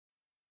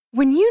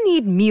When you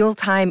need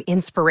mealtime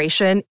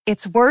inspiration,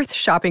 it's worth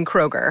shopping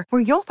Kroger,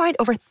 where you'll find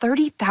over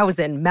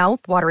 30,000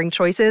 mouth-watering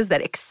choices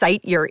that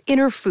excite your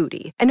inner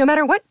foodie. And no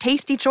matter what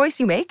tasty choice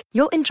you make,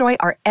 you'll enjoy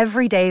our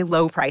everyday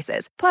low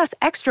prices, plus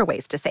extra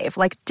ways to save,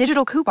 like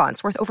digital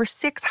coupons worth over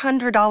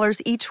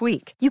 $600 each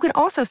week. You can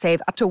also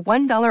save up to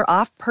 $1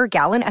 off per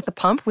gallon at the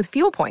pump with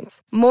fuel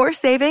points. More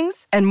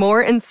savings and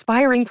more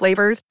inspiring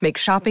flavors make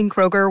shopping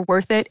Kroger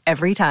worth it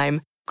every time.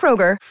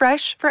 Kroger,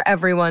 fresh for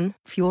everyone.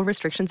 Fuel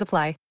restrictions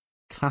apply.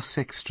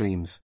 Classic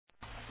streams.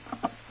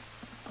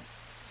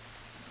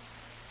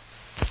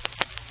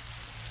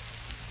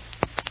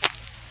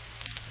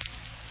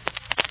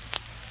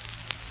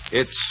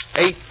 It's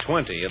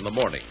 8:20 in the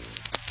morning,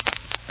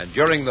 and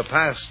during the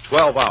past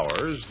 12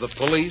 hours, the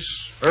police,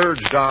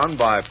 urged on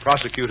by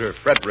Prosecutor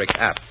Frederick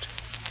Apt,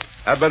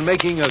 have been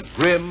making a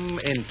grim,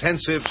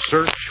 intensive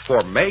search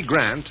for May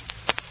Grant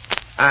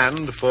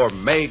and for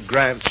May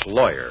Grant's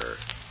lawyer.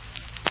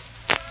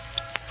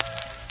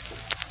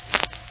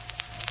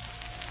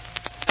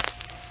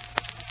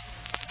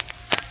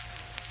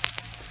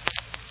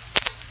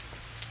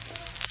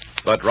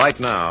 But right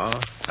now,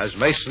 as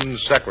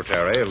Mason's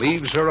secretary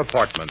leaves her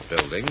apartment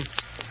building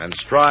and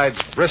strides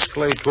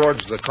briskly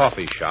towards the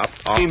coffee shop,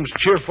 seems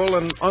cheerful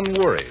and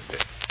unworried,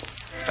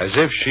 as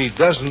if she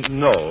doesn't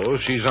know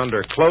she's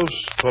under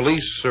close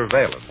police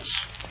surveillance,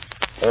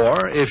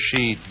 or if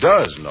she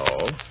does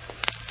know,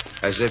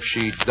 as if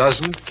she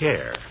doesn't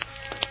care.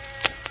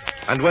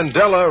 And when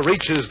Della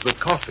reaches the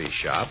coffee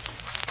shop,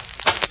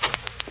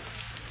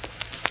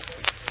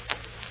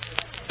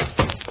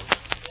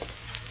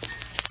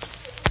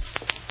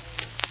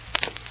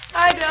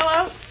 Hi,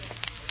 Della.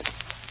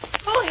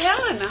 Oh,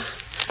 Helen,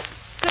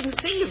 I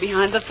couldn't see you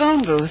behind the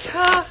phone booth.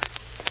 Ha!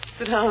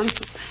 Sit down.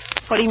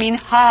 What do you mean,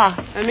 ha?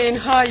 I mean,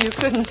 ha, you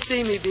couldn't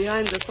see me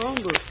behind the phone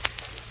booth.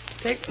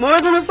 Take more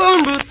than a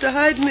phone booth to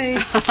hide me.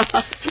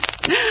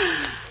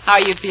 How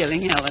are you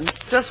feeling, Helen?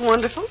 Just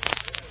wonderful.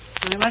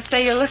 I must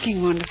say you're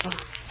looking wonderful.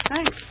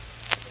 Thanks.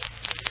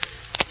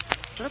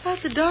 What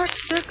about the dark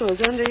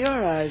circles under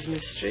your eyes,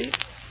 Miss Street?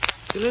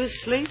 You lose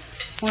sleep?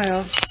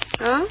 Well,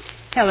 Huh?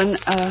 Helen,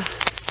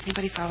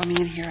 anybody follow me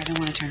in here? I don't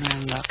want to turn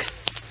around and look.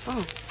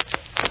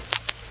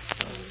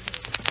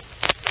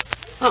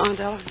 Oh.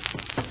 Della.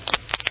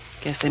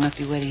 Guess they must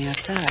be waiting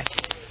outside.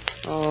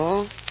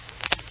 Oh.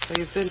 So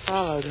you've been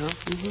followed, huh?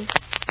 Mm-hmm.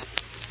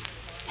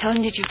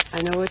 Helen, did you...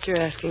 I know what you're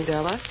asking,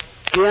 Della.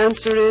 The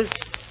answer is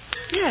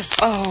yes.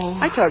 Oh.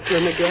 I talked to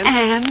him again.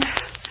 And?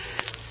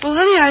 Well,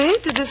 honey, I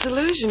hate to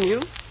disillusion you.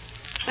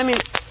 I mean,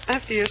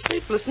 after your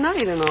sleepless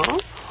night and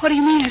all. What do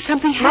you mean? Is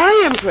something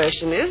happening? My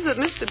impression is that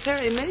Mr.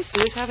 Perry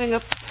Mason is having a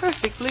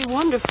perfectly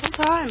wonderful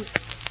time.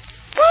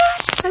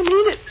 What? I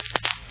mean it.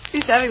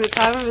 He's having the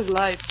time of his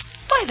life.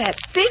 Why, that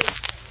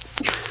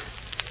big...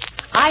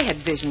 I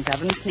had visions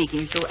of him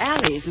sneaking through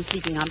alleys and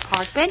sleeping on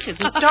park benches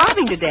and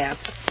starving to death.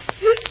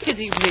 Is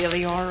he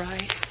really all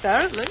right?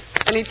 Apparently.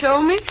 And he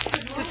told me...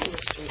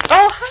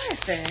 Oh, hi,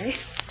 Faye.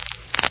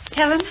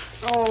 Helen?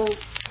 Oh,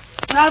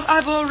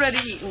 I've already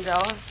eaten,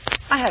 Della.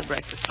 I had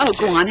breakfast. Oh,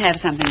 go on, have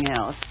something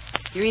else.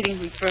 You're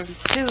eating for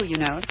two, you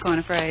know, to coin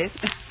a phrase.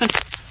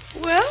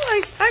 Well,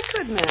 I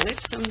could manage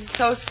some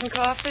toast and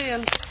coffee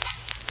and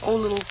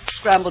little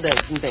scrambled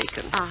eggs and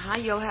bacon. Uh-huh.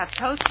 You'll have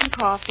toast and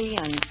coffee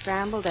and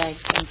scrambled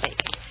eggs and bacon.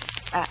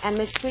 And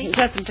Miss Street?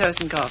 Just some toast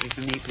and coffee for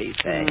me, please,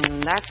 Faye.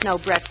 That's no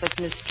breakfast,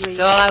 Miss Street.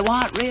 That's all I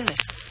want, really.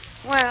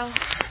 Well,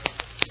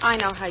 I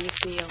know how you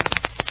feel.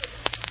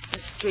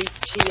 Miss Street,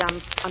 gee,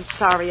 I'm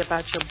sorry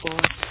about your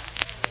boss.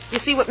 You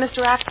see what Mr.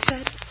 Apt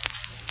said?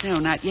 No,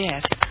 not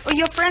yet. Well,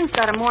 your friend's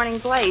got a morning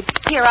blade.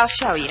 Here, I'll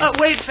show you.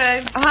 Wait,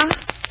 Faye.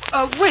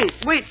 Uh-huh.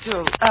 Wait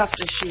till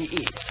after she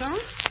eats, huh?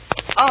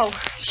 Oh,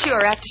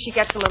 sure, after she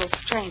gets a little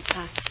strength,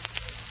 huh?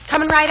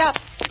 Coming right up.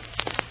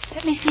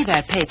 Let me see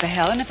that paper,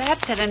 Helen. If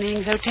Apt said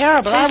anything so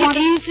terrible, I I want...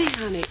 Easy,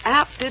 honey.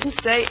 Apt didn't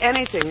say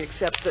anything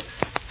except that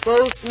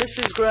both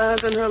Mrs.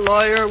 Grant and her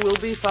lawyer will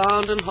be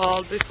found and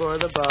hauled before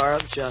the bar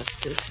of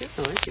justice. You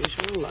know, like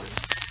usual line.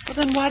 Well,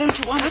 then why don't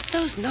you want... Put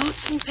those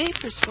notes and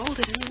papers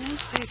folded in the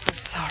newspaper.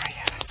 Sorry,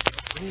 Helen.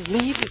 When you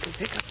leave, you can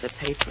pick up the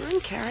paper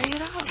and carry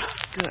it out.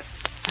 Good.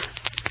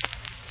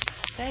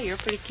 Say, you're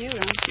pretty cute,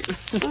 aren't you?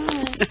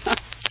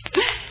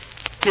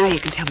 Now you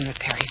can tell me what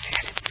Perry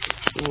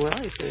said. Well,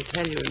 he's going to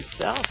tell you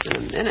himself in a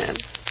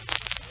minute.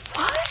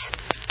 What?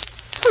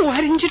 Oh,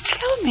 why didn't you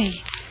tell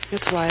me?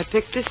 That's why I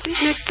picked this seat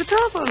next to the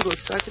telephone booth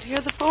so I could hear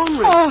the phone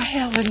ring. Oh,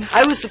 Helen.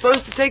 I was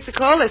supposed to take the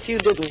call if you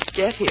didn't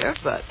get here,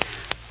 but...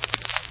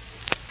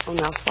 Oh,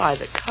 now, why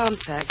the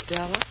compact,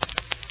 Della?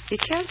 He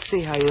can't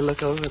see how you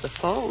look over the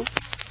phone.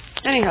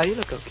 Anyhow, you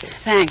look okay.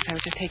 Thanks. I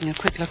was just taking a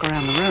quick look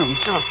around the room.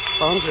 Oh,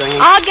 phone's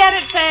ringing. I'll get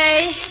it,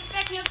 Faye.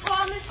 Expecting a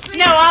call, Miss Street?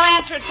 No, I'll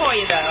answer it for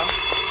you, though.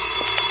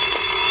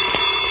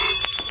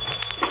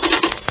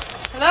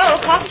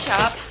 Hello, coffee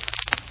shop.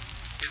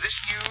 Is this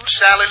you,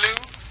 Sally Lou?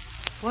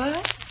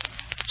 What?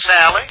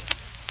 Sally?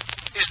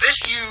 Is this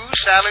you,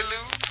 Sally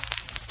Lou?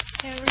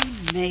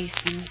 Perry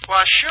Mason.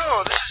 Why,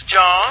 sure. This is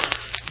John.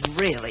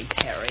 Really,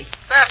 Perry?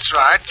 That's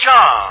right,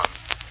 John.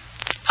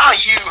 How are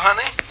you,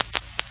 honey?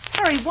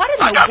 Perry, what in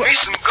I the got world? me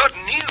some good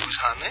news,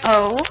 honey.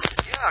 Oh?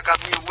 Yeah, I got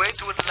me away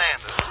to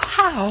Atlanta.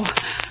 How?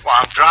 Well,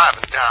 I'm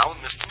driving down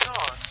with Mr.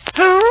 Norris.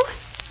 Who?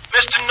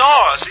 Mr.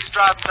 Norris, he's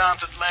driving down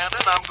to Atlanta,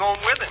 and I'm going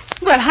with him.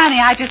 Well,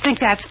 honey, I just think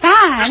that's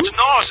fine. Mr.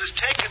 Norris is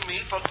taking me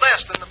for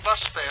less than the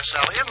bus fare,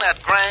 Sally. Isn't that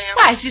grand?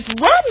 Why, it's just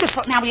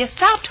wonderful. Now, will you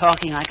stop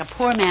talking like a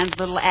poor man's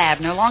little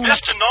Abner long enough?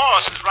 Mr.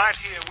 Norris is right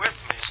here with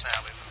me,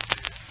 Sally.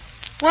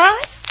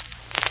 What?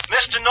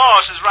 Mr.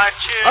 Norris is right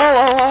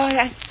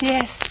here.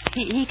 Yes.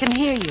 He can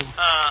hear you.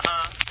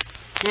 Uh-huh.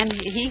 And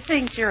he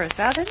thinks you're a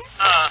Southerner?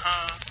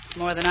 Uh-huh.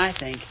 More than I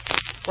think.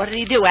 What did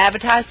he do,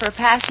 advertise for a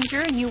passenger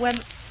and you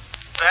went...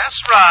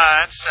 That's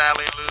right,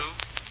 Sally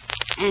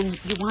Lou. And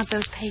you want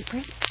those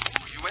papers?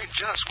 Oh, you ain't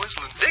just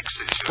whistling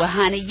Dixie, sure. Well,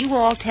 honey, you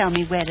all tell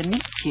me where to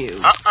meet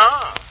you.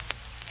 Uh-uh.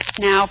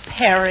 Now,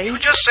 Perry... You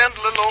just send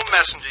a little old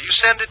messenger. You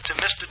send it to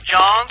Mr.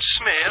 John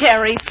Smith.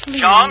 Perry,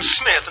 please. John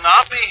Smith, and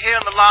I'll be here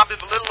in the lobby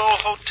of a little old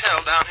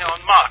hotel down here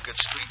on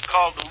Market Street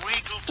called the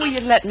Regal... Will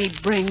you let me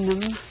bring them?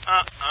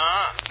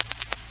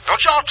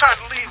 Don't y'all try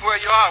to leave where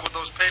you are with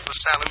those papers,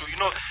 Sally Lou. You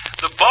know,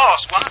 the boss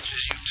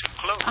watches you too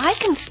close. I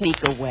can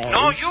sneak away.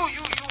 No, you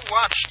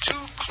watch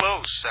too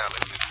close,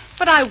 Sally Lou.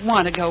 But I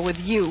want to go with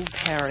you,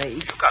 Perry.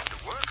 You got to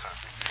work, honey.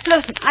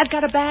 Listen, I've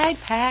got a bag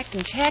packed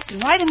and checked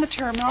and right in the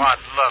terminal. Oh,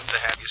 I'd love to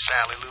have you,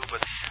 Sally Lou,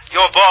 but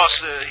your boss,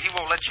 he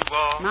won't let you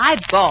off. My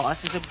boss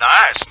is a...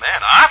 Nice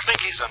man. I think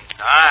he's a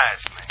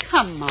nice man.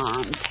 Come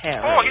on, Perry.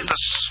 Oh, he's a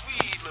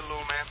sweet little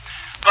old man.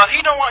 But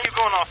he don't want you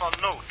going off on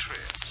no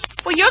trips.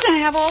 Well, you're going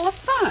to have all the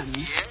fun.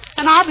 Yeah?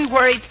 And I'll be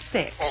worried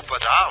sick. Oh, but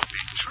I'll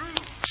be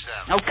true,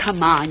 Sally. Oh,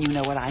 come on, you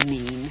know what I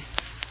mean.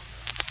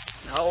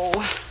 No.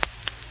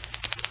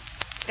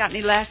 Got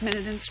any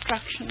last-minute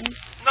instructions?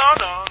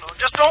 No.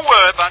 Just don't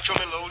worry about your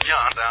little old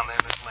John down there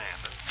in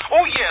Atlanta.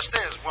 Oh, yes,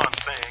 there's one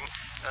thing.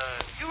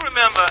 You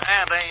remember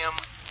Aunt Am?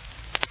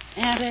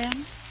 Aunt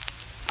Em?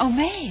 Oh,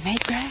 May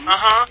Graham?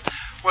 Uh-huh.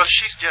 Well,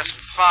 she's just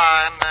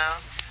fine now.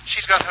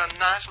 She's got her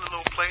nice little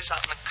old place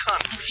out in the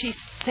country. She's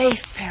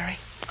safe, Perry.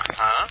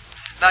 Uh-huh.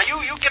 Now,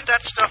 you get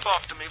that stuff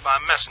off to me by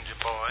messenger,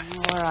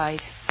 boy. All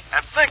right.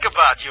 And think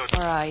about your...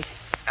 All right.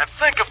 And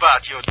think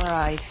about your... All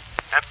right.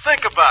 And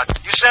think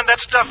about... You send that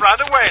stuff right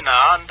away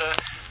now, and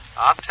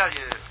I'll tell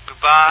you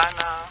goodbye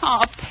now.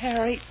 Oh,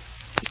 Perry.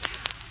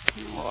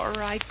 All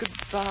right,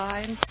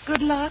 goodbye. And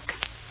good luck.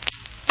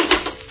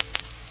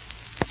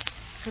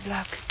 Good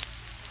luck.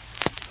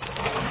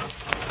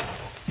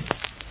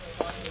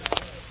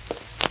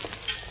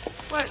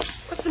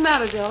 What's the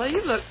matter, Della?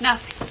 You look...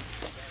 Nothing.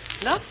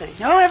 Nothing.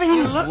 No,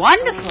 everything's You look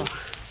wonderful.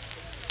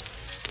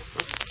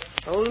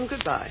 Told him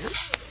goodbye, huh?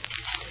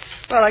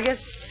 Well, I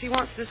guess he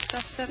wants this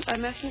stuff sent by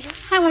messenger.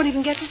 I won't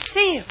even get to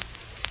see him.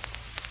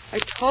 I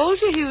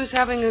told you he was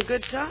having a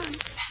good time.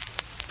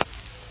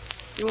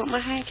 You want my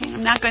hanky?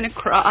 I'm not going to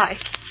cry.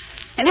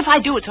 And if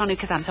I do, it's only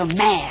because I'm so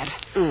mad.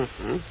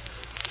 Mm-hmm.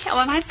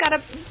 Helen, I've got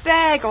a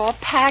bag all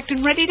packed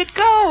and ready to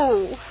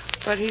go.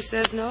 But he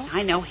says no?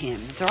 I know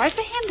him. It's all right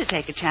for him to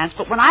take a chance,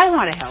 but when I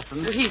want to help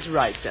him... Well, he's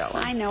right, Della.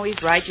 I know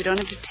he's right. You don't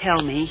have to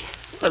tell me.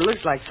 Well, it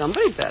looks like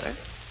somebody better.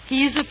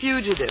 He's a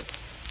fugitive.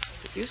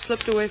 If you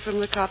slipped away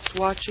from the cops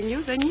watching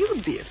you, then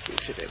you'd be a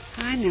fugitive.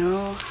 I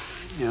know.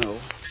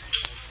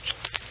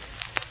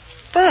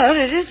 But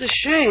it is a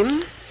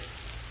shame.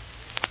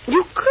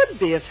 You could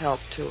be of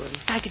help to him.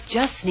 I could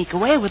just sneak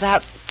away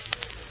without...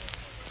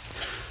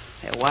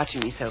 They're watching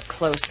me so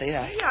closely.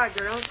 Here you are,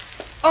 girls.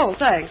 Oh,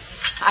 thanks.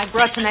 I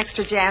brought some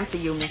extra jam for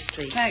you, Miss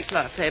Street. Thanks a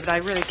lot, Faye, but I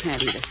really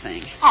can't eat a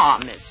thing. Oh,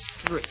 Miss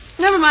Street.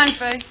 Never mind,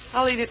 Faye.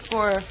 I'll eat it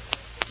for her.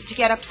 Did you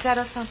get upset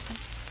or something?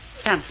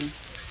 Something.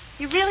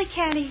 You really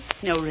can't eat?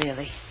 No,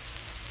 really.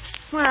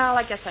 Well,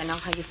 I guess I know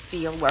how you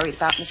feel, worried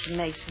about Mr.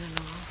 Mason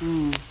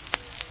and all.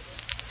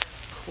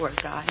 Poor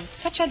guy.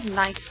 Such a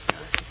nice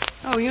guy.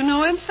 Oh, you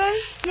know him, Faye?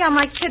 Yeah,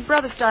 my kid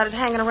brother started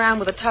hanging around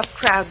with a tough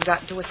crowd and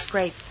got into a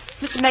scrape.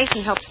 Mr.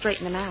 Mason helped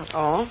straighten him out.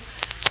 Oh?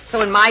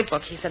 So in my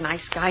book, he's a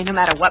nice guy, no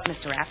matter what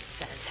Mr. Apple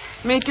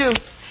says. Me too.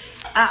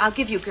 I'll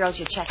give you girls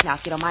your check now,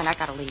 if you don't mind. I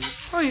gotta leave.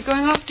 Oh, you're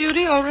going off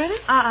duty already?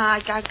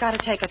 I gotta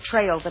take a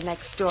trail the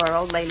next door.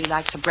 Old lady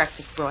likes her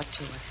breakfast brought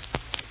to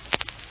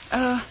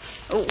her.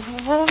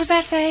 What was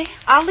that, Faye?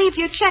 I'll leave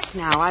you a check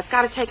now. I've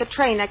got to take a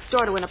train next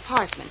door to an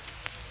apartment.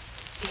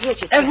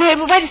 Here's your check.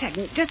 Wait a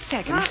second. Just a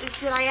second. Well,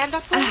 did I end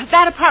up with?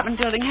 That apartment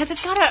building, has it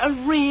got a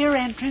rear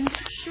entrance?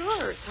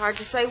 Sure. It's hard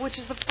to say which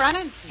is the front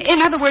entrance.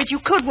 In other words, you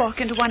could walk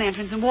into one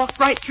entrance and walk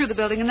right through the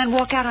building and then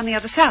walk out on the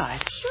other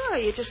side. Sure.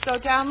 You just go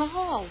down the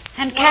hall.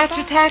 And What catch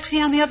about? a taxi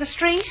on the other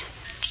street?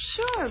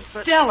 Sure,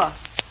 but... Della.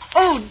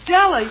 Oh,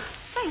 Della.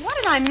 Say, what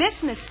did I miss,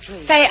 Miss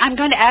Street? Faye, I'm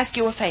going to ask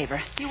you a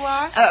favor. You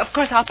are? Of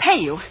course, I'll pay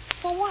you.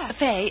 For what?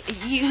 Faye,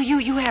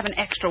 you have an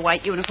extra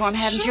white uniform,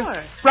 haven't you?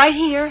 Sure. Right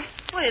here.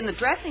 Well, in the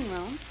dressing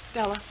room.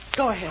 Della,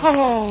 go ahead.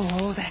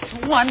 Oh, that's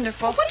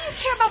wonderful. What do you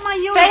care about my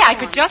uniform? Faye, I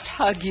could just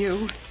hug you.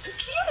 Do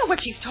you know what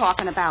she's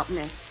talking about,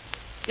 Miss?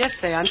 Yes,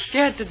 Faye, I'm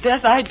scared to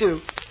death. I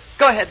do.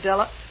 Go ahead,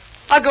 Della.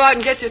 I'll go out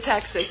and get your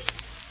taxi.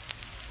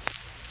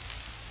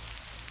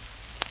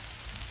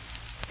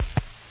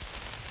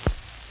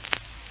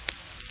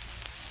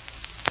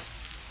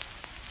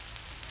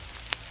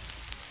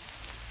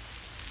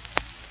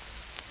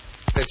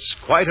 it's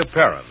quite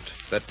apparent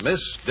that Miss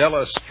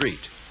Della Street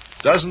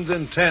doesn't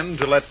intend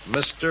to let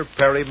Mr.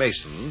 Perry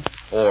Mason,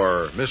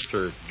 or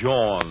Mr.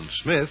 John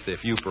Smith,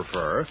 if you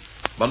prefer,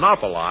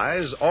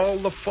 monopolize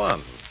all the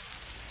fun.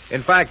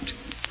 In fact,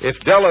 if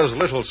Della's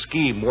little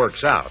scheme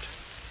works out,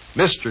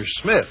 Mr.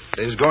 Smith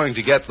is going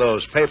to get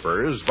those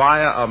papers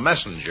via a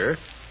messenger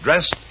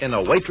dressed in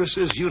a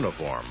waitress's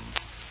uniform.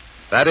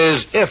 That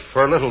is, if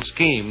her little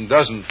scheme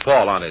doesn't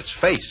fall on its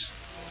face.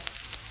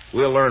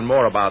 We'll learn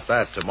more about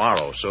that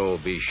tomorrow, so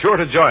be sure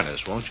to join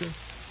us, won't you?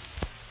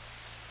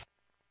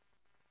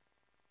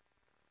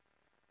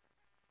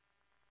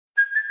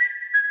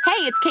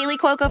 Hey, it's Kaylee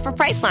Cuoco for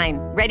Priceline.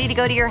 Ready to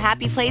go to your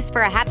happy place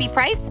for a happy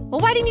price?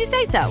 Well, why didn't you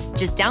say so?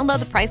 Just download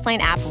the Priceline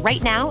app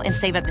right now and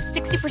save up to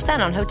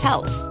 60% on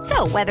hotels.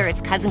 So whether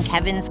it's Cousin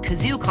Kevin's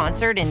Kazoo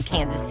Concert in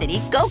Kansas City,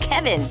 go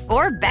Kevin,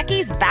 or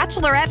Becky's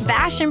Bachelorette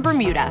Bash in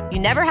Bermuda, you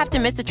never have to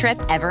miss a trip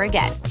ever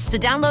again. So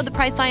download the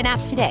Priceline app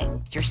today.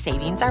 Your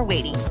savings are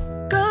waiting.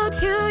 Go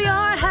to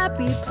your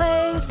happy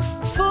place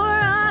for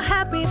a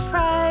happy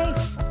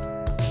price.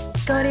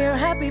 Go to your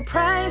happy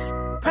price,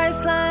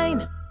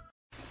 Priceline.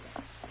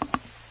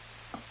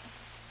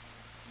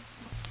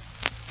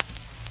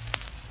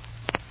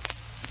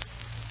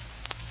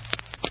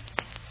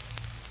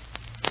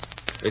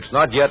 It's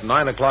not yet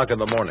 9 o'clock in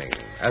the morning.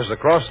 As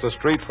across the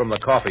street from the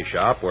coffee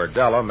shop where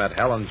Della met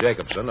Helen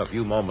Jacobson a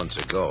few moments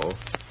ago,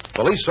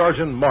 Police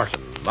Sergeant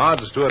Martin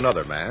nods to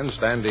another man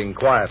standing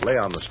quietly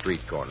on the street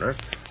corner,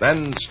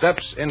 then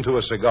steps into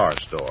a cigar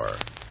store.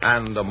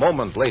 And a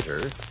moment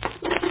later...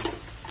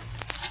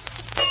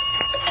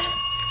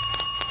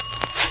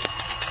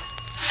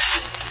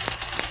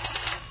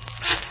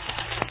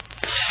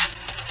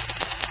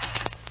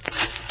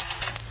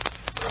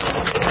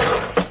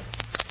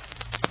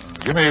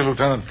 Give me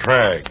Lieutenant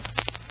Tragg.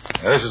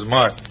 This is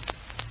Martin.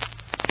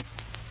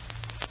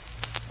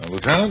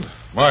 Lieutenant?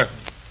 Martin.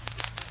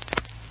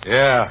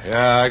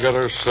 Yeah, I got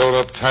her sewed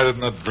up tighter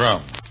than a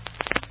drum.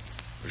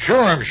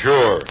 Sure, I'm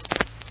sure.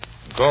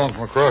 I'm calling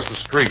from across the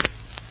street.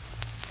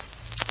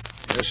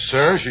 Yes,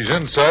 sir, she's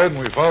inside, and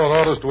we followed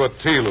orders to a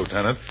T,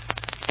 Lieutenant.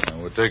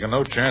 We're taking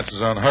no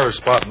chances on her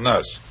spotting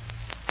us.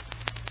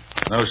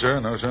 No, sir,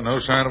 no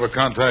sign of a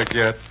contact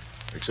yet,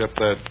 except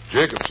that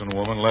Jacobson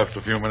woman left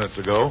a few minutes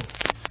ago.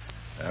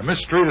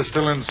 Miss Street is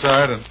still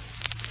inside, and...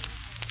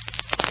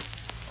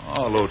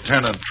 Oh,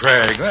 Lieutenant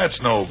Tragg, that's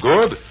no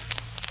good.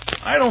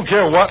 I don't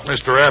care what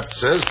Mr. Apt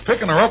says.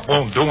 Picking her up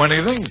won't do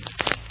anything.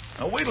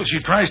 Now, wait till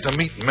she tries to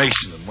meet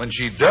Mason, and when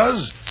she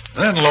does,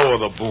 then lower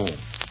the boom.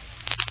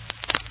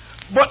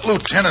 But,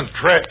 Lieutenant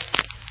Tragg...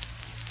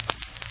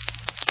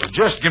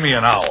 Just give me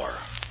an hour.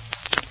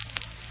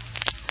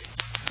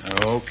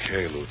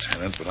 Okay,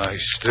 Lieutenant, but I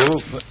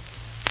still...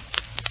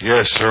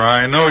 Yes, sir,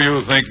 I know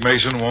you think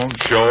Mason won't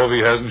show if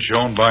he hasn't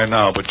shown by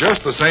now, but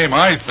just the same,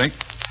 I think...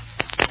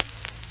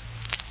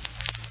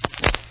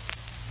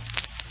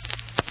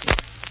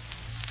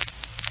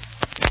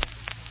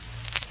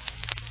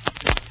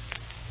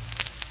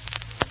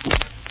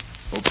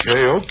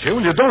 Okay,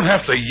 well, you don't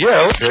have to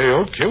yell.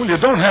 Okay, well, you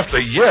don't have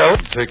to yell.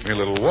 It'll take me a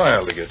little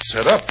while to get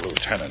set up,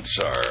 Lieutenant,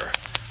 sir.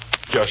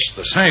 Just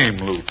the same,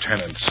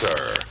 Lieutenant,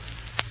 sir.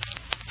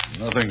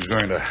 Nothing's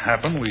going to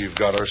happen. We've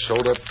got her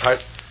sewed up tight...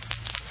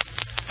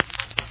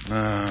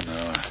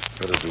 No,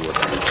 better do what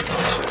the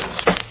lieutenant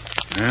says.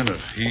 And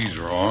if he's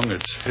wrong,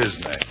 it's his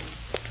neck.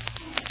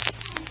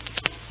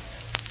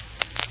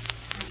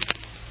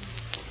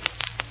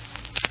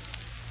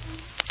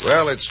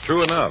 Well, it's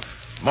true enough.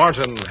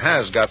 Martin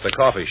has got the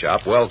coffee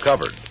shop well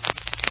covered.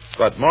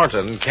 But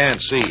Martin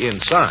can't see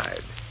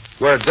inside,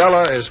 where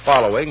Della is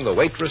following the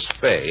waitress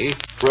Fay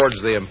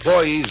towards the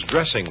employee's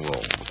dressing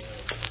room.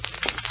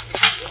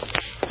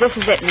 This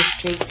is it, Miss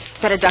Street.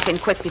 Better duck in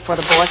quick before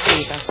the boss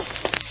sees us.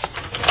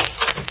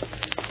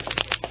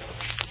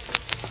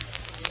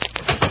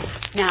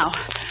 Now,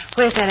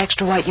 where's that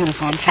extra white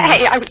uniform?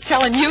 Hey, I was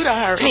telling you to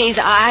hurry. Please,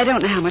 I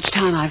don't know how much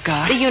time I've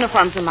got. The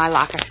uniform's in my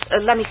locker.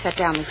 Let me set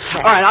down this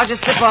tray. All right, I'll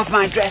just slip off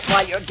my dress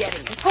while you're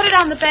getting it. Put it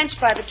on the bench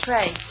by the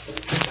tray.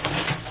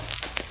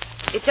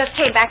 It just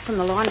came back from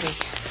the laundry.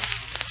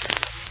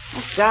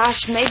 Oh,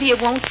 gosh, maybe it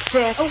won't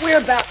fit. Oh,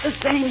 we're about the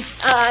same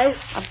size.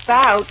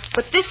 About?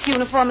 But this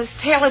uniform is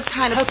tailored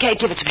kind of... Okay,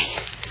 give it to me.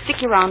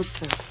 Stick your arms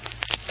through.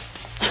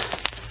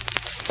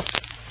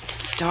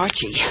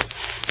 Starchy.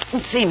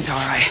 It seems all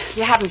right.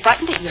 You haven't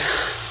buttoned it yet.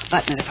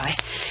 Button it if I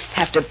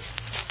have to...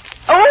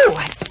 Oh,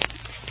 I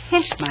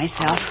pinched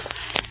myself.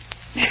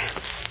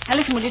 Now,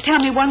 listen, will you tell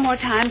me one more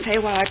time, Fay,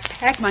 while I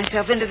pack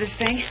myself into this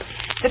thing?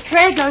 The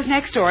tray goes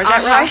next door, is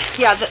that right?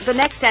 Yeah, the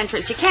next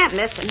entrance. You can't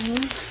miss it.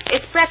 Mm-hmm.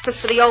 It's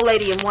breakfast for the old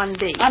lady in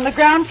 1B. On the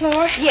ground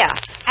floor? Yeah.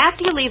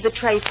 After you leave the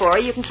tray for her,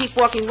 you can keep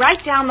walking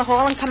right down the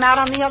hall and come out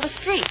on the other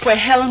street. Where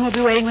Helen will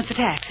be waiting with the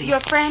taxi.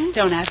 Your friend?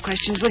 Don't ask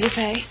questions, will you,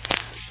 Fay?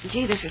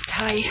 Gee, this is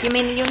tight. You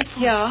mean the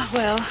uniform? Yeah,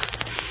 well...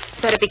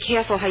 Better be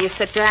careful how you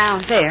sit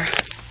down. There.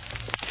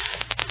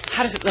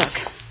 How does it look?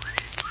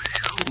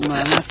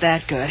 Well, not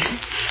that good.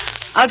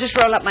 I'll just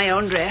roll up my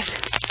own dress.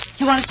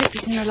 You want to stick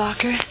this in your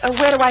locker?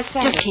 Where do I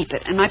send it? Just keep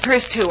it. And my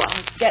purse, too.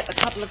 I'll get a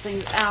couple of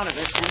things out of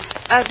it.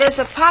 And...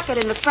 There's a pocket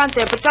in the front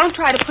there, but don't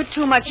try to put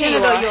too much in it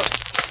or you'll...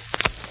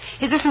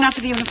 Is this enough for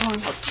the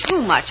uniform? Oh,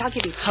 too much. I'll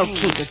give you change.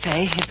 Oh, keep it,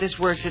 Faye. If this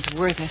works, it's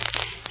worth it.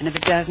 And if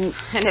it doesn't...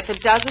 And if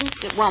it doesn't,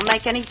 it won't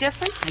make any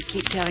difference? I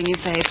keep telling you,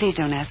 Faye, please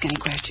don't ask any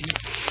questions.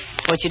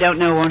 What you don't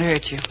know won't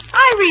hurt you.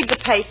 I read the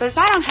papers.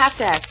 I don't have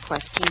to ask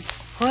questions.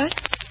 What?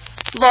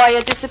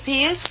 Lawyer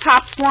disappears.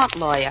 Cops want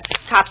lawyer.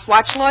 Cops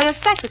watch lawyer's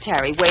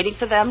secretary, waiting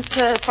for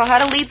her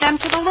to lead them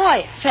to the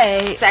lawyer.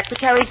 Faye.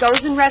 Secretary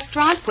goes in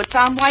restaurant, puts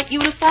on white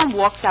uniform,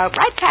 walks out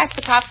right past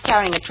the cops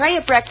carrying a tray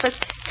of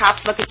breakfast.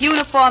 Cops look at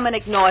uniform and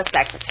ignore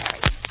secretary.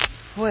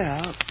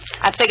 Well,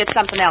 I figured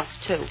something else,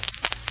 too.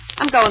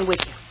 I'm going with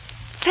you.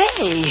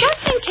 Faye.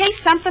 Just in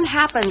case something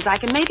happens, I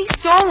can maybe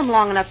stall him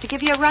long enough to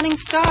give you a running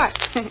start.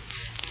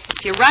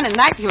 If you run in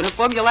that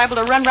uniform, you're liable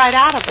to run right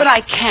out of it. But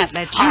I can't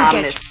let you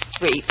get... Miss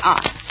Street,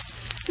 honest.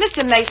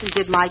 Mr. Mason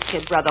did my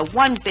kid brother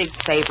one big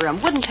favor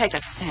and wouldn't take a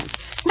cent.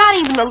 Not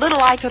even the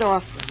little I could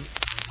offer him.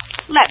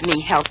 Let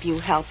me help you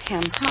help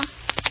him, huh?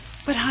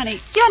 But, honey...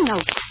 You're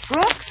no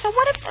crook, so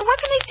what can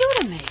they do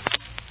to me?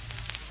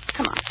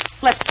 Come on,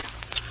 let's go.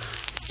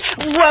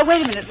 Well,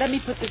 wait a minute. Let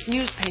me put this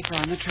newspaper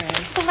on the tray.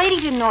 The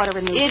lady didn't order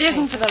a newspaper. It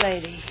isn't for the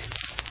lady.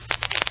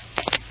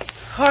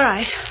 All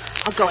right.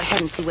 I'll go ahead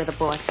and see where the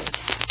boss is.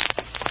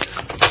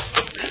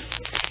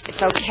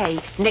 It's okay.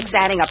 Nick's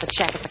adding up a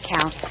check at the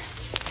counter.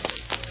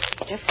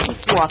 Just keep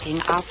walking.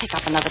 I'll pick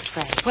up another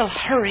tray. Well,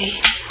 hurry.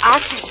 I'll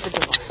catch the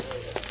door.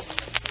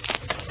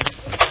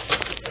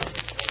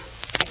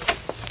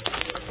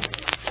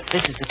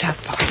 This is the tough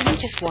part. You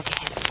just walk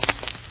ahead.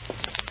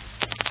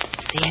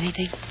 See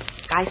anything?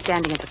 Guy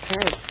standing at the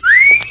curb.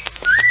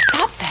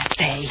 Stop that,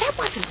 Faye. That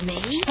wasn't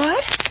me.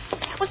 What?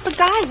 That was the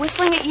guy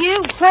whistling at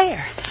you.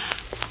 Where?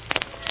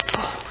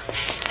 Oh,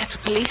 that's a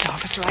police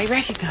officer. I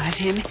recognize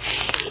him.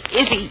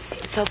 Is he?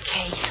 It's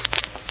okay.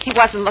 He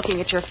wasn't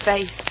looking at your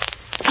face.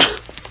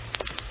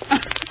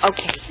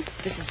 Okay,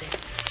 this is it.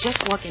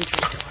 Just walk in through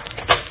the door.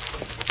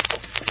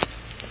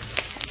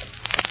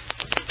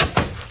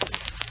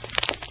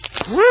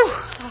 Whew.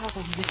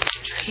 Oh, Miss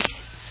Street.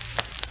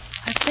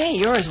 Faye,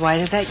 you're as white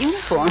as that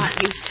uniform. I'm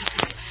not used to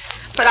this.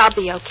 But I'll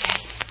be okay.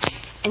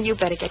 And you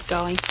better get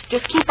going.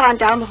 Just keep on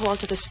down the hall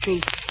to the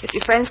street. If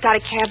your friend's got a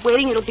cab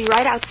waiting, it'll be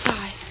right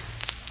outside.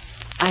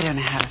 I don't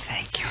know how to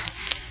thank you.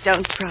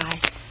 Don't cry.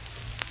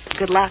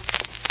 Good luck.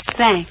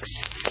 Thanks.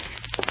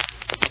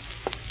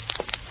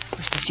 I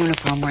wish this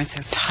uniform weren't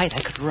so tight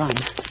I could run.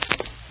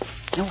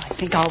 No, I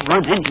think I'll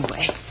run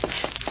anyway.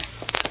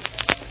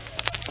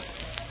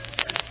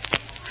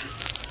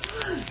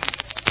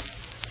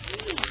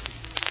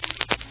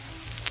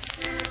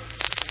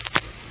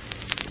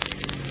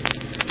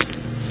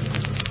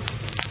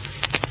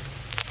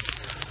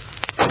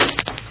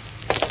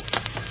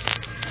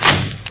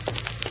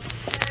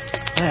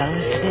 Well,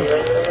 this is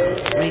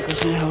it.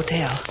 Mapleton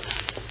Hotel.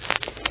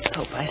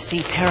 Hope I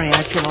see Perry.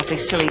 I'd feel awfully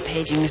silly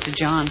paging Mr.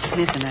 John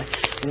Smith in a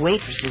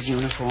waitress's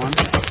uniform.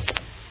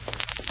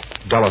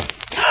 Della.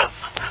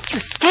 You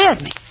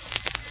scared me.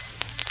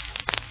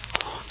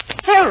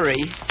 Perry.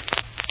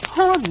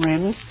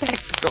 Horn-rimmed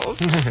spectacles.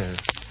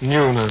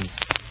 Newman.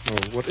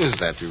 Oh, what is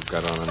that you've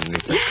got on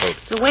underneath that coat?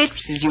 It's a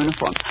waitress's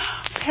uniform.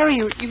 Perry,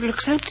 you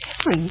look so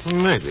different.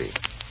 Maybe.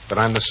 But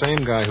I'm the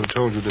same guy who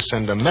told you to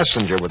send a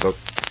messenger with a...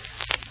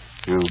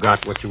 You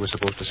got what you were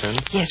supposed to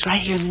send? Yes,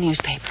 right here in the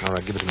newspaper. All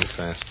right, give it to me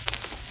fast.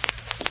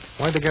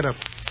 Why'd they get up?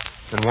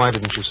 And why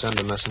didn't you send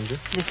a messenger?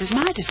 This is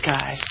my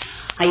disguise.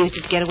 I used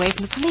it to get away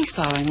from the police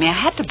following me. I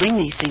had to bring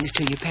these things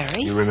to you,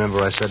 Perry. You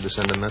remember I said to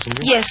send a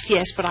messenger? Yes,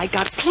 but I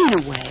got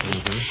clean away.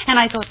 Mm-hmm. And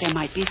I thought there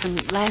might be some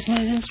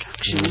last-minute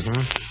instructions.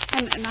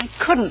 Mm-hmm. And I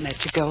couldn't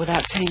let you go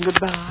without saying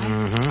goodbye.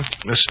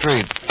 Mm-hmm. Miss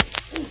Street,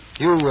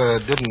 you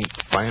didn't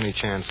by any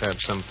chance have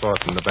some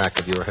thought in the back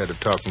of your head of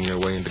talking your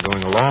way into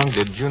going along,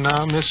 did you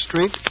now, Miss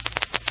Street?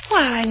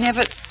 Why, I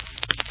never...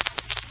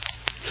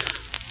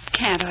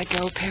 Can't I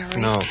go, Perry?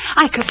 No.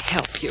 I could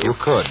help you. You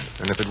could.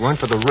 And if it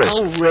weren't for the risk...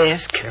 Oh,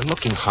 risk. You're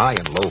looking high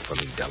and low for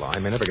me, Della. I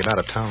may never get out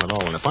of town at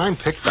all. And if I'm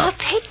picked I'll up...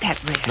 take that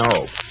risk.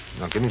 No.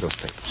 Now, give me those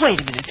papers. Wait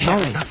a minute,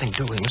 Perry. No, nothing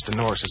doing. Mr.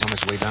 Norris is on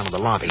his way down to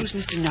the lobby. Who's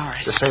Mr.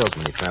 Norris? The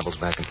salesman. He travels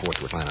back and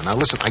forth to Atlanta. Now,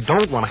 listen, I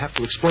don't want to have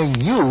to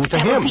explain you to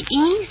that him. That would be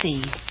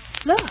easy.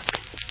 Look.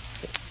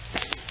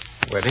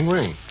 Wedding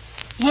ring.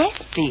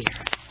 Yes, dear.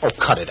 Oh,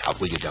 cut it out,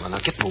 will you, Della?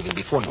 Now, get moving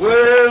before...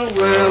 Well,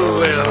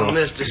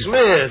 Mr.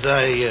 Smith,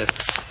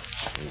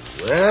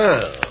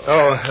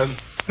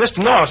 Mr.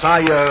 Norris,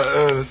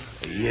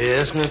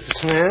 Yes, Mr.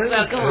 Smith?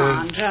 Well, go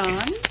on,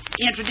 John.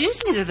 Introduce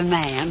me to the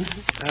man.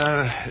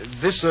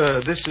 This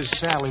is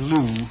Sally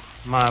Lou,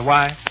 my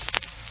wife.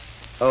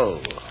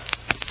 Oh,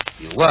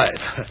 your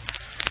wife.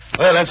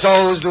 Well, that's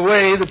always the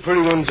way. The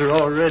pretty ones are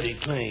already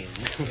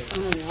claimed.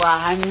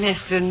 Why,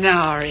 Mr.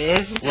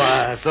 Norris.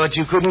 Why, I thought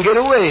you couldn't get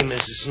away,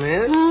 Mrs.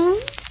 Smith. Hmm?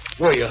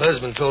 Well, your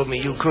husband told me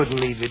you couldn't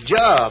leave your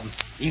job,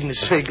 even to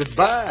say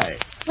goodbye.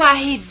 Why,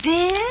 he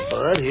did?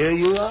 But here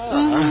you are.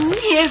 Mm-hmm.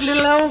 Here's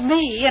little old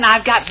me, and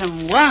I've got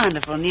some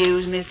wonderful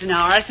news, Mr.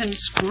 Norris, some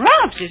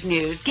scrumptious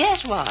news.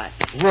 Guess what?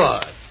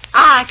 What?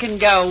 I can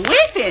go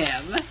with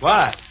him.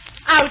 Why?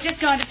 I was just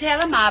going to tell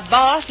him my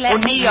boss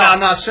let me off.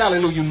 Now, Sally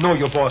Lou, you know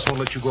your boss won't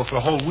let you go for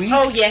a whole week.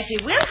 Oh, yes, he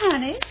will,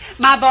 honey.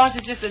 My boss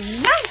is just the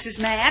nicest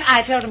man.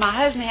 I told him my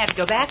husband had to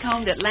go back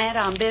home to Atlanta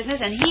on business,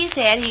 and he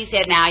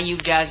said, now you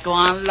just go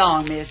on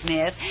along, Miss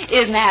Smith.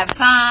 Isn't that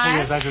fine?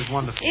 Yes, that's just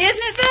wonderful.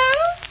 Isn't it,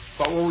 though?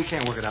 Well, we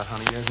can't work it out,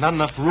 honey. There's not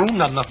enough room,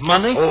 not enough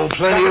money. Oh,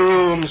 plenty of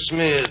room,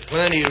 Smith.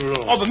 Plenty of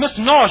room. Oh, but Mr.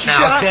 Norris,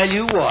 now, I'll tell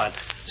you what.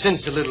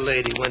 Since the little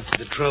lady went to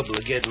the trouble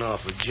of getting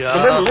off her job...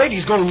 The little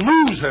lady's going to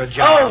lose her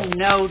job. Oh,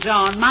 no,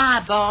 John.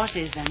 My boss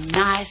is the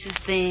nicest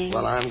thing.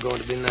 Well, I'm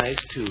going to be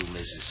nice, too,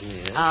 Mrs.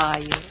 Smith. Are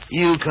you?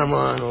 You come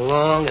on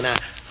along, and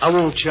I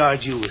won't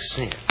charge you a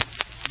cent.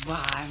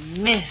 Why,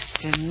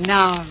 Mr.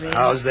 Norris.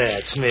 How's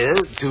that,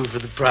 Smith? 2 for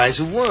the price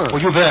of 1.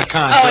 Well, you're very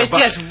kind. Oh, it's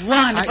just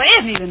wonderful.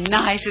 Isn't he the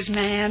nicest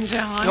man,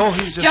 John? Oh,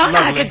 he's just John,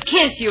 lovely. I could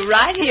kiss you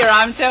right here.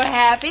 I'm so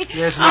happy.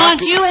 Yes,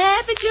 aren't you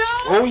happy,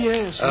 John? Oh,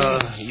 yes.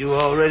 You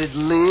all ready to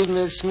leave,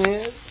 Miss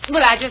Smith?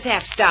 Well, I just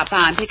have to stop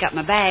by and pick up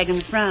my bag in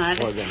the front.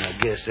 Well, then I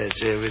guess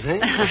that's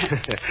everything.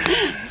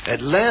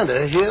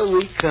 Atlanta, here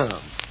we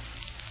come.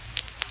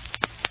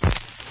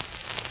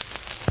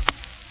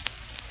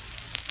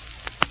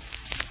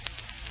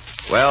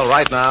 Well,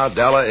 right now,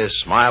 Della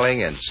is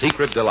smiling in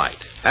secret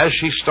delight as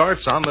she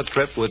starts on the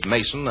trip with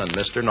Mason and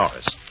Mr.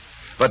 Norris.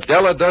 But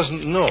Della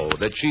doesn't know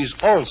that she's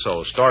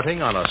also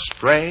starting on a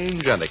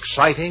strange and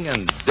exciting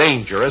and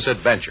dangerous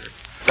adventure.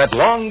 That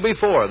long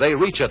before they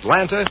reach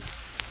Atlanta...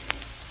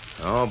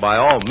 Oh, by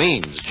all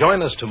means,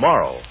 join us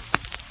tomorrow.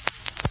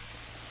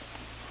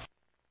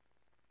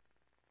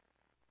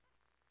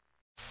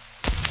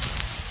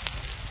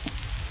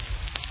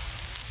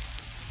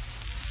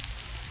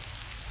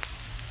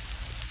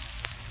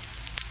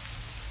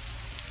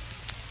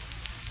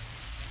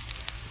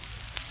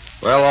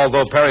 Well,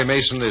 although Perry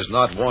Mason is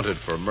not wanted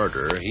for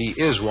murder, he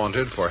is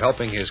wanted for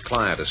helping his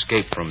client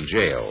escape from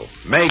jail.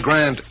 May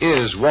Grant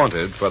is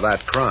wanted for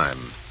that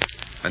crime.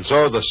 And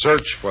so the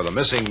search for the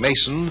missing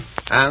Mason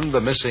and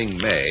the missing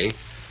May,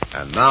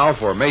 and now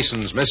for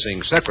Mason's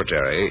missing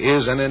secretary,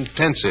 is an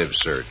intensive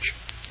search,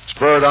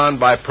 spurred on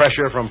by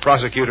pressure from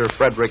prosecutor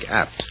Frederick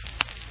Apt.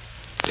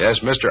 Yes,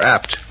 Mr.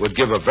 Apt would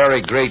give a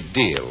very great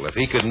deal if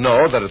he could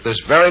know that at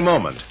this very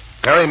moment,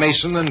 Perry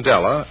Mason and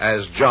Della,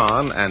 as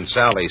John and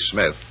Sally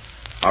Smith,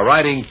 are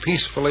riding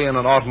peacefully in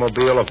an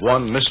automobile of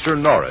one Mr.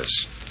 Norris,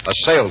 a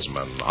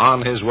salesman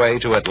on his way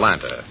to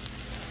Atlanta.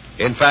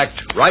 In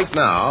fact, right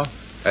now,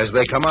 as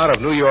they come out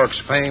of New York's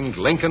famed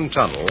Lincoln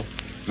Tunnel,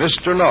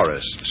 Mr.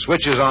 Norris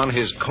switches on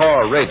his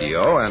car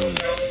radio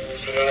and...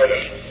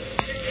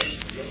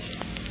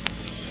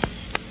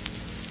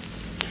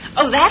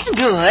 Oh, that's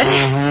good.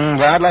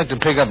 Mm-hmm. I'd like to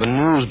pick up a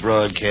news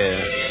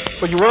broadcast.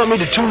 Well, you want me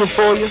to tune it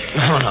for you?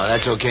 No,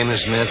 that's okay,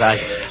 Miss Smith.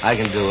 I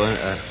can do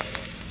it.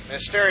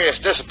 Mysterious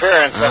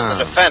disappearance of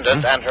the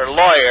defendant and her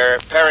lawyer,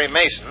 Perry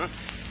Mason.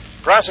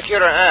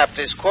 Prosecutor Apt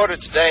is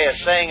quoted today as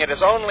saying it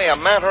is only a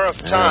matter of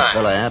time.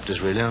 Fella Apt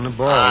is really on the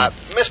ball.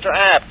 Mr.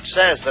 Apt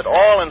says that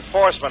all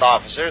enforcement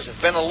officers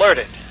have been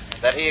alerted,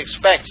 that he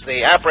expects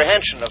the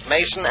apprehension of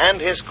Mason and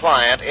his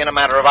client in a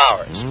matter of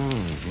hours.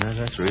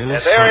 That's really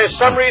There is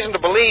some reason to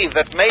believe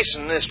that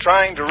Mason is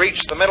trying to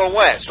reach the Middle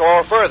West,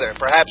 or further,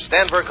 perhaps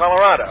Denver,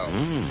 Colorado.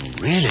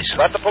 Really, sir?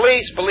 But the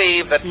police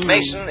believe that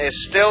Mason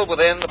is still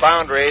within the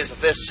boundaries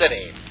of this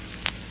city.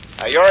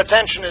 Your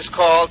attention is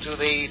called to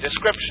the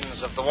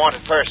descriptions of the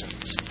wanted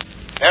persons.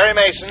 Perry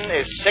Mason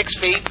is 6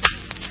 feet.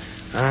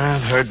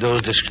 I've heard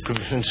those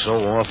descriptions so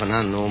often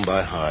I know them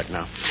by heart.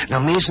 Now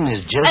Mason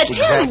is just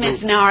Tell me,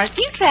 Miss Norris,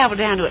 do you travel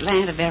down to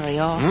Atlanta very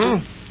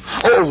often?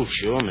 Oh,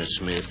 sure, Miss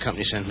Smith.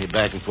 Company sent me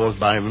back and forth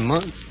by every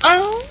month.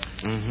 Oh?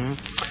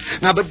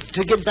 Mm-hmm. Now, but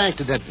to get back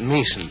to that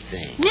Mason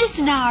thing. Miss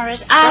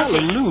Norris,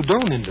 Lou,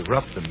 don't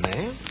interrupt the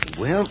man.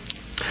 Well,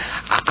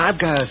 I've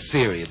got a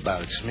theory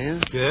about it,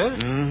 Smith. Yeah?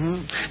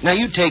 Mm-hmm. Now,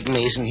 you take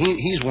Mason.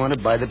 He's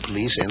wanted by the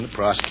police and the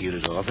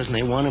prosecutor's office, and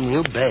they want him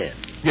real bad.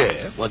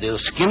 Yeah? Well, they'll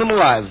skin him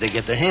alive if they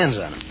get their hands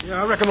on him.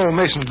 Yeah, I reckon old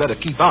Mason better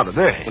keep out of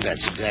their hands. Well,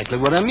 that's exactly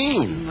what I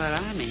mean.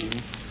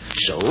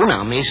 So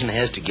now Mason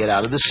has to get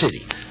out of the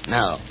city.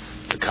 Now,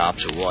 the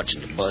cops are watching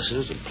the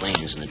buses, the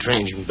planes, and the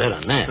trains. You can bet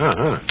on that.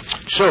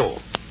 So,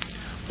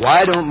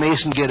 why don't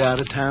Mason get out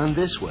of town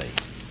this way?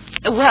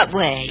 What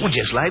way? Well,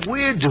 just like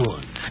we're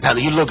doing. Now,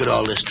 you look at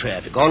all this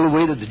traffic, all the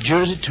way to the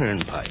Jersey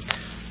Turnpike.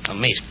 Now,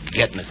 Mason can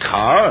get in a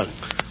car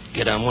and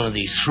get on one of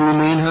these through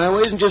main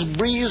highways and just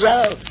breeze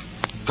out.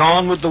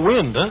 Gone with the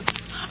wind, huh?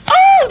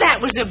 Oh,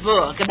 that was a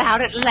book about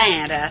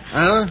Atlanta.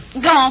 Huh?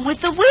 Gone with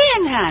the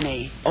Wind,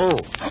 honey. Oh,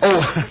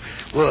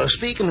 well,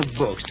 speaking of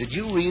books, did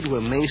you read where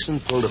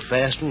Mason pulled a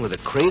fast one with a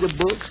crate of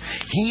books?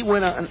 He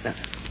went on...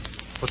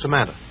 What's the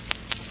matter?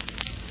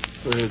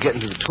 We're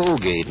getting to the toll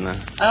gate now.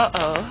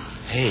 Uh-oh.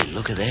 Hey,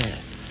 look at that.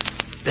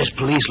 There's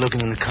police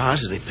looking in the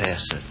cars as they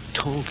pass the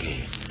toll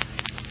gate.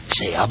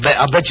 Say, I'll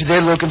bet you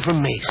they're looking for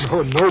Mason.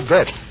 Oh, no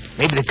bet.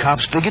 Maybe the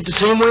cops figured the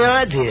same way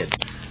I did.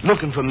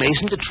 looking for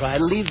Mason to try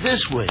to leave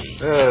this way.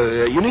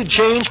 You need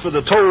change for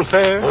the toll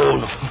fare? Oh,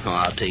 no,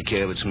 I'll take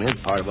care of it,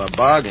 Smith. Part of our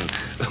bargain.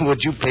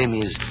 What you pay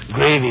me is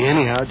gravy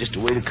anyhow, just a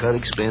way to cut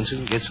expenses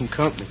and get some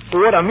company.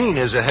 Well, what I mean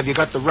is, have you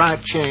got the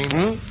right change?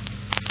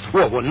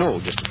 Well, no,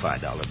 just a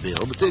 $5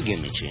 bill, but they'll give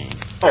me change.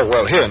 Oh,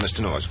 well, here,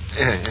 Mr. Norris.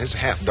 Here's a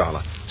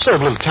 $50.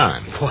 Save a little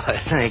time. Why,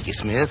 thank you,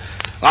 Smith.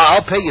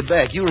 I'll pay you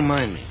back. You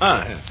remind me.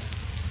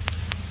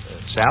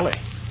 Sally.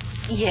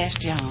 Yes,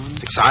 John.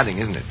 It's exciting,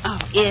 isn't it? Oh,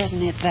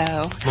 isn't it,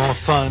 though? More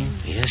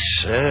fun? Yes,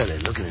 sir. They're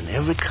looking in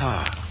every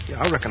car. Yeah,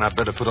 I reckon I'd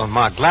better put on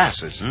my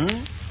glasses.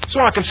 So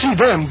I can see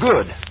them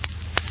good.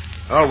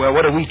 Oh, well,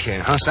 what do we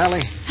care, huh,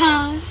 Sally?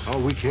 Huh?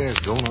 All we care is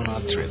going on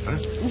our trip, huh?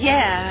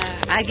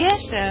 Yeah, I guess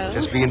so.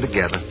 Just being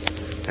together.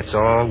 That's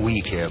all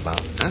we care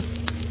about, huh?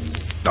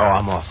 Oh,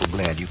 I'm awful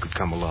glad you could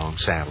come along,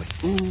 Sally.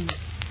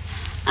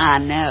 I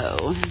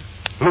know.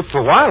 Looked for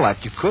a while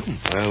like you couldn't.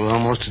 Well, we're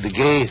almost to the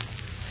gate.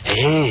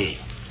 Hey,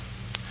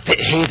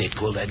 they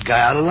pulled that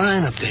guy out of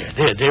line up there.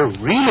 They're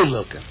really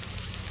looking.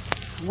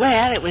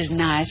 Well, it was a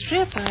nice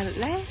trip while it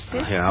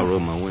lasted. Here, I'll roll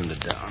my window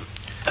down.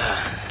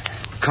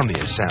 Come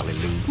here, Sally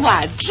Lou.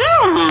 Why,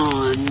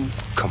 John!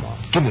 Come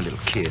on, give me a little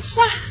kiss.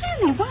 Why,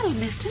 honey, what'll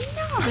Mr.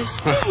 Norris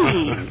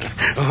think?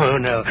 Oh,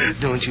 no,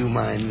 don't you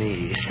mind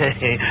me.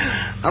 Say,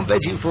 I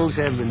bet you folks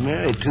haven't been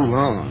married too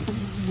long.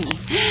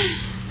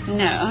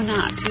 No,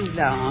 not too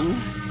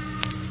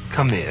long.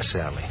 Come here,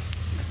 Sally.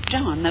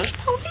 John, those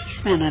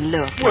policemen are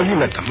looking. Well, you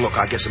let them look.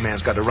 I guess a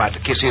man's got a right to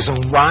kiss his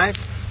own wife.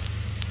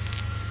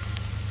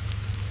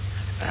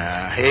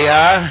 Here you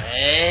are.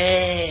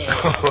 Hey.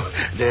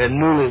 They're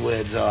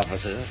newlyweds,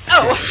 officer.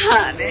 Oh,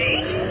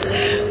 honey.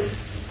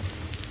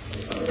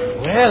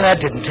 Well, that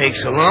didn't take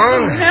so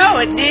long. No,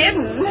 it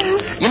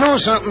didn't. You know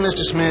something,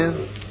 Mr.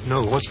 Smith?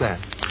 No, what's that?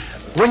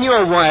 When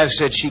your wife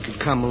said she could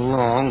come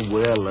along,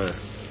 well,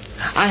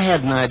 I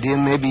had an idea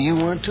maybe you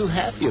weren't too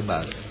happy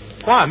about it.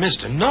 Why,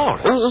 Mr.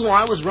 Norris? Oh,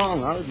 I was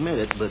wrong, I'll admit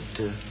it, but,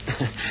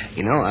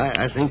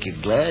 I think you're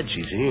glad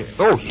she's here.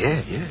 Oh,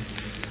 yeah.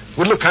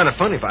 Would look kind of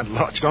funny if I'd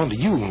latched on to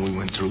you when we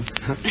went through.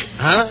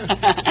 Huh?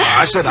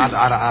 I said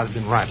I'd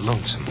been right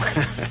lonesome.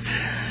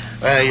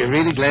 Well, you're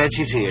really glad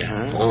she's here,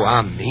 huh? Oh,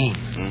 I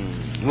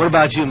mean. What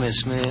about you, Miss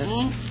Smith?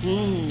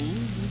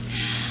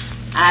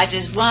 I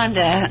just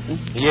wonder...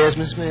 Yes,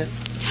 Miss Smith?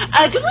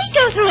 Do we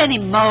go through any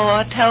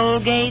more toll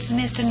gates,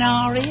 Mr.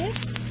 Norris?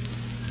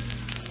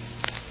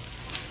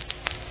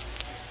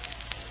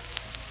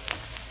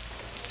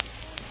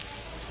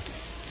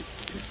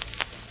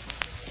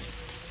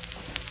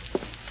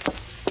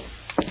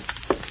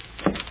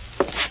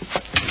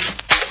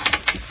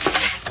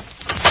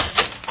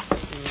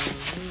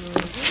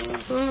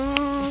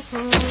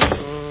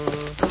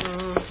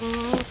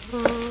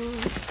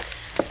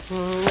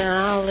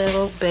 Now,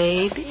 little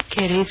baby,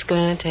 Kitty's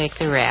going to take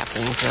the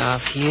wrappings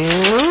off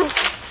you.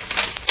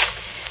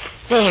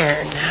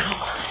 There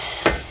now.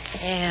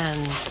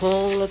 And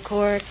pull the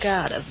cork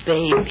out of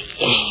baby.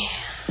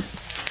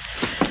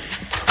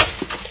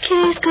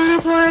 Kitty's going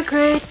to pour a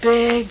great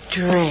big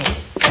drink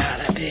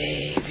out of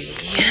baby.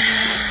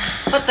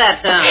 Put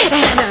that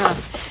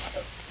down.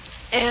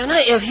 Anna,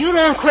 if you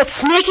don't quit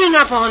sneaking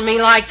up on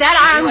me like that,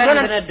 I'm going to... If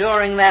you hadn't been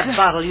adoring that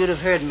bottle, you'd have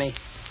heard me.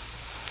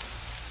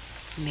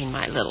 You mean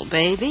my little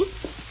baby?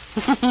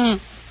 You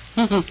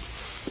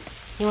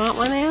want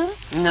one, Anna?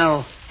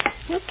 No.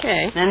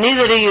 Okay. And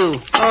neither do you.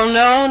 Oh,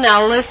 no.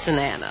 Now, listen,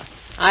 Anna.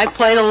 I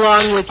played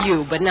along with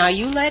you, but now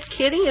you let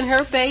Kitty and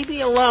her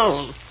baby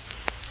alone.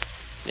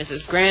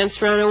 Mrs. Grant's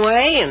run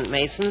away, and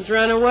Mason's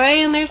run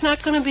away, and there's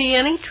not going to be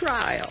any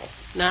trial.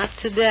 Not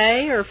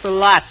today or for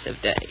lots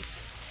of days.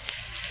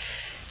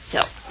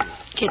 So,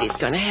 Kitty's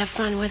going to have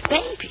fun with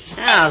baby.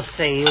 I'll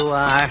say you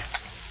are.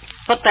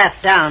 Put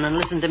that down and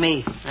listen to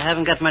me. I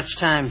haven't got much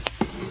time.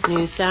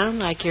 You sound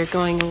like you're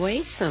going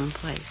away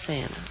someplace,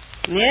 Anna.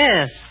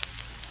 Yes.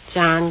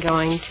 John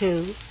going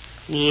too?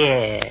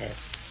 Yes.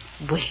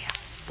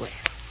 Well.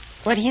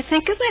 What do you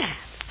think of that?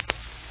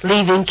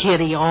 Leaving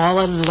Kitty all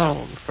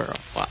alone for a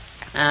while.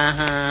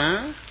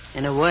 Uh-huh.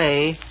 In a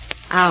way.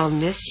 I'll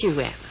miss you,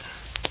 Anna.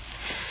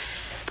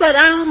 But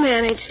I'll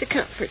manage to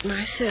comfort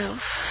myself.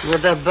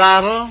 With a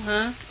bottle,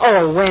 huh?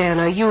 Oh,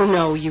 Anna, you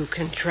know you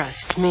can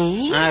trust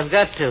me. I've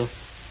got to.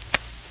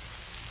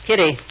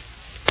 Kitty,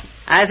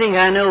 I think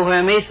I know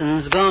where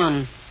Mason's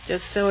gone.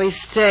 Just so he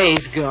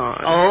stays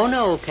gone. Oh,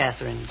 no,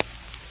 Catherine.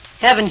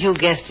 Haven't you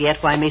guessed yet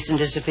why Mason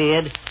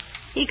disappeared?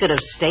 He could have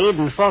stayed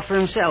and fought for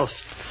himself.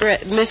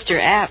 Mr.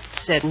 Apt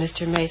said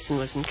Mr. Mason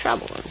was in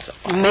trouble and so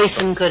on.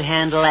 Mason could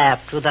handle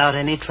Apt without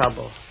any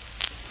trouble.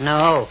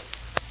 No.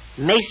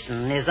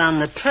 Mason is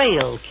on the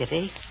trail,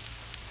 Kitty.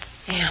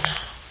 Anna,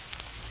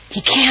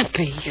 he can't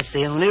be. It's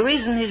the only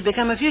reason he's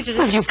become a fugitive.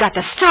 Well, you've got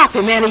to stop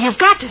him, Anna. You've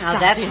got to stop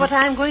him. Now, that's what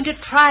I'm going to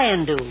try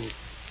and do.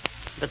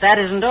 But that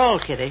isn't all,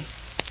 Kitty.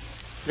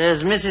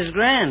 There's Mrs.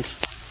 Grant.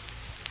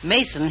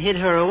 Mason hid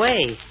her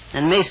away,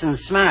 and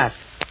Mason's smart.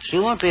 She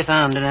won't be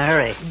found in a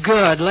hurry.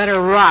 Good. Let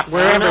her rot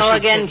wherever No, she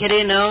again,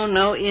 Kitty.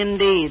 No,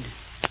 indeed.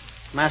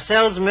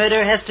 Marcel's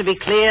murder has to be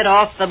cleared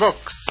off the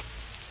books.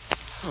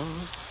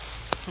 Oh,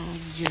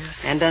 Yes.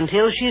 And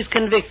until she's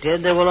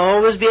convicted, there will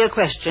always be a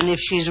question if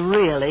she's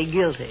really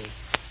guilty.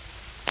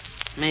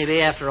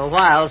 Maybe after a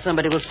while,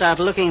 somebody will start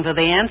looking for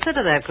the answer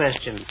to that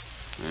question.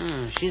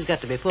 She's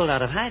got to be pulled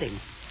out of hiding.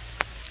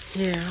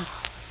 Yeah.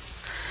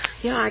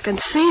 Yeah, I can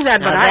see that,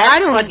 now but I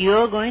that's don't... what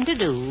you're going to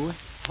do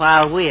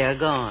while we're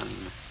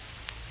gone.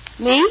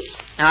 Me?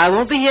 Now, I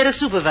won't be here to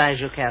supervise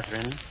you,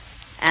 Catherine.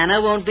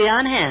 Anna won't be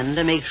on hand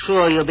to make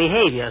sure you'll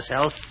behave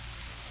yourself.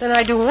 Then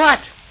I do what?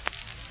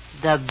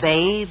 The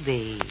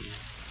baby.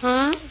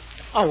 Huh?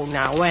 Oh,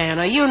 now,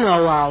 Anna, you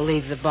know I'll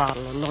leave the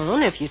bottle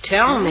alone if you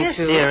tell me yes,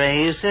 to. Yes,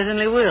 dearie, you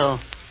certainly will.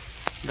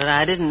 But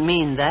I didn't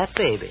mean that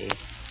baby.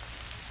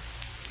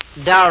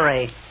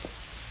 Dowry.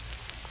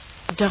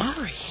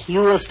 Dowry? You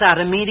will start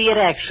immediate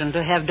action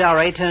to have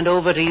Dowry turned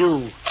over to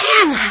you.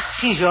 Anna!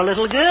 She's your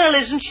little girl,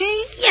 isn't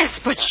she? Yes,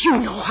 but you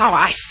know how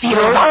I feel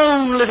Your about...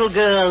 own little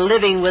girl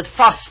living with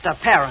foster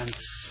parents.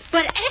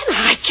 But,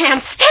 Anna, I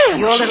can't stand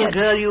Your kids. little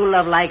girl you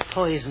love like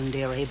poison,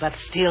 dearie, but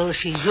still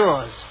she's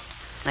yours.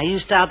 Now, you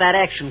start that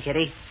action,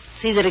 Kitty.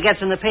 See that it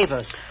gets in the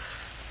papers.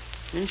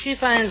 When she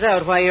finds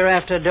out why you're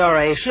after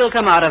Dowry, she'll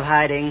come out of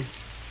hiding.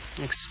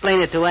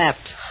 Explain it to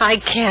Apt. I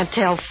can't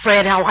tell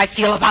Fred how I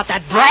feel about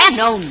that brat.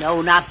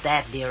 No, not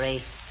that,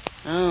 dearie.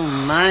 Oh,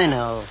 my,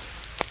 no.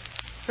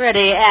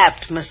 Freddie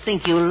Apt must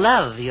think you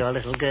love your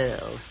little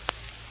girl.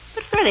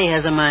 But Freddie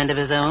has a mind of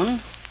his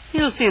own.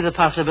 He'll see the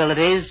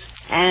possibilities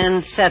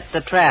and set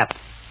the trap.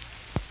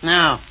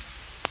 Now,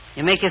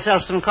 you make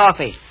yourself some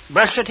coffee,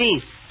 brush your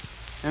teeth,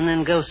 and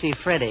then go see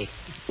Freddie.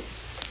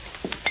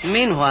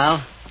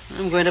 Meanwhile,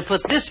 I'm going to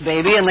put this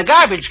baby in the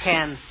garbage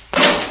can.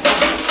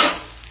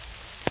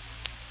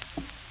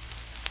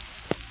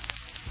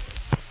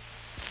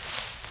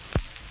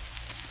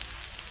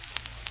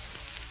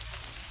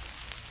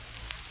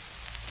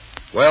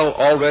 Well,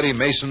 already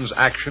Mason's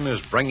action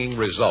is bringing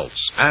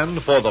results, and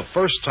for the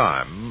first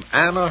time,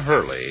 Anna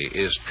Hurley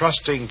is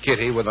trusting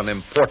Kitty with an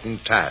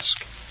important task.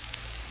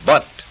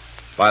 But,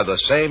 by the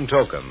same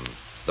token,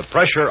 the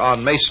pressure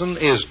on Mason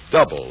is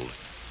doubled,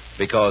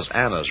 because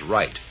Anna's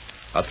right.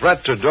 A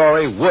threat to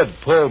Dory would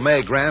pull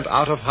May Grant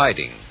out of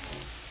hiding.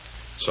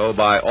 So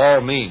by all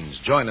means,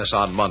 join us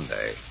on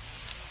Monday.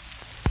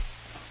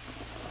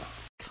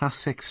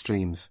 Classic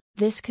Streams.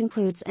 This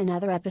concludes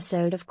another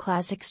episode of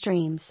Classic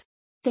Streams.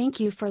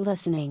 Thank you for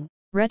listening.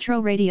 Retro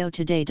Radio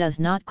Today does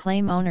not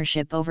claim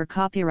ownership over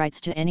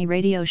copyrights to any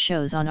radio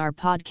shows on our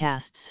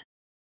podcasts.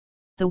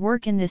 The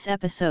work in this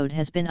episode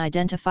has been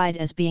identified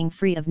as being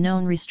free of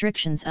known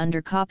restrictions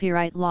under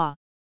copyright law,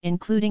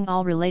 including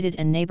all related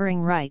and neighboring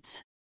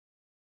rights.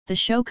 The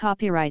show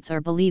copyrights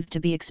are believed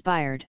to be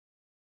expired.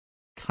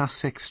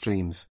 Classic Streams.